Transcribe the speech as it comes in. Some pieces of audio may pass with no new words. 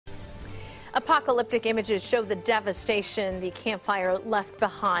Apocalyptic images show the devastation the campfire left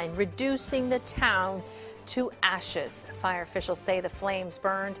behind, reducing the town to ashes. Fire officials say the flames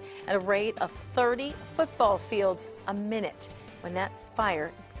burned at a rate of 30 football fields a minute when that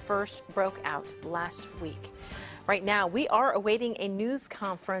fire first broke out last week. Right now, we are awaiting a news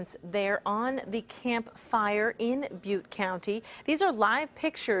conference there on the campfire in Butte County. These are live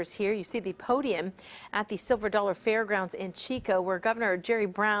pictures here. You see the podium at the Silver Dollar Fairgrounds in Chico, where Governor Jerry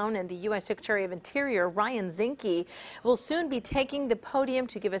Brown and the U.S. Secretary of Interior Ryan Zinke will soon be taking the podium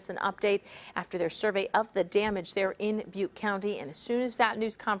to give us an update after their survey of the damage there in Butte County. And as soon as that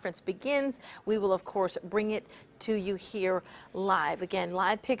news conference begins, we will, of course, bring it to you here live. Again,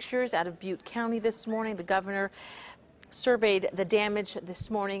 live pictures out of Butte County this morning. The governor surveyed the damage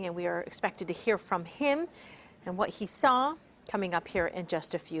this morning, and we are expected to hear from him and what he saw coming up here in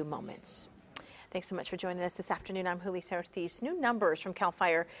just a few moments. Thanks so much for joining us this afternoon. I'm Huli Sarthis. New numbers from CAL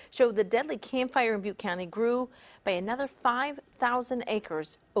FIRE show the deadly campfire in Butte County grew by another 5,000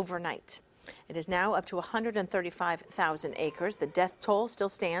 acres overnight. It is now up to 135,000 acres. The death toll still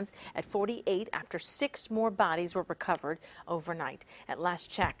stands at 48 after 6 more bodies were recovered overnight. At last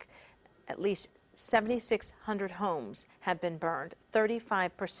check, at least 7,600 homes have been burned,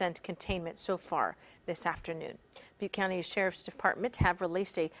 35% containment so far this afternoon. Butte County Sheriff's Department have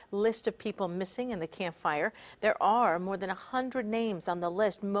released a list of people missing in the campfire. There are more than 100 names on the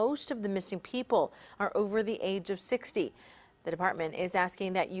list. Most of the missing people are over the age of 60. The department is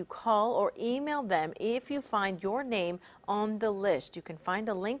asking that you call or email them if you find your name on the list. You can find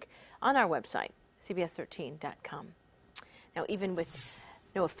a link on our website, cbs13.com. Now, even with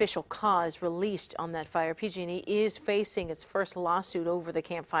no official cause released on that fire, PG&E is facing its first lawsuit over the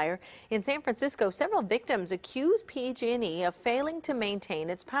campfire. In San Francisco, several victims accuse PG&E of failing to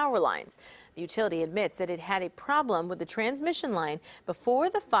maintain its power lines. The utility admits that it had a problem with the transmission line before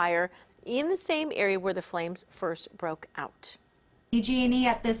the fire in the same area where the flames first broke out. PG&E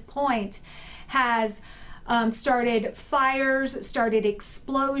at this point has started fires, started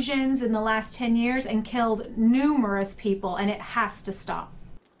explosions in the last 10 years and killed numerous people, and it has to stop.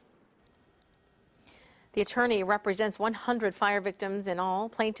 The attorney represents 100 fire victims in all.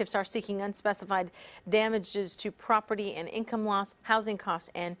 Plaintiffs are seeking unspecified damages to property and income loss, housing costs,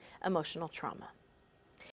 and emotional trauma.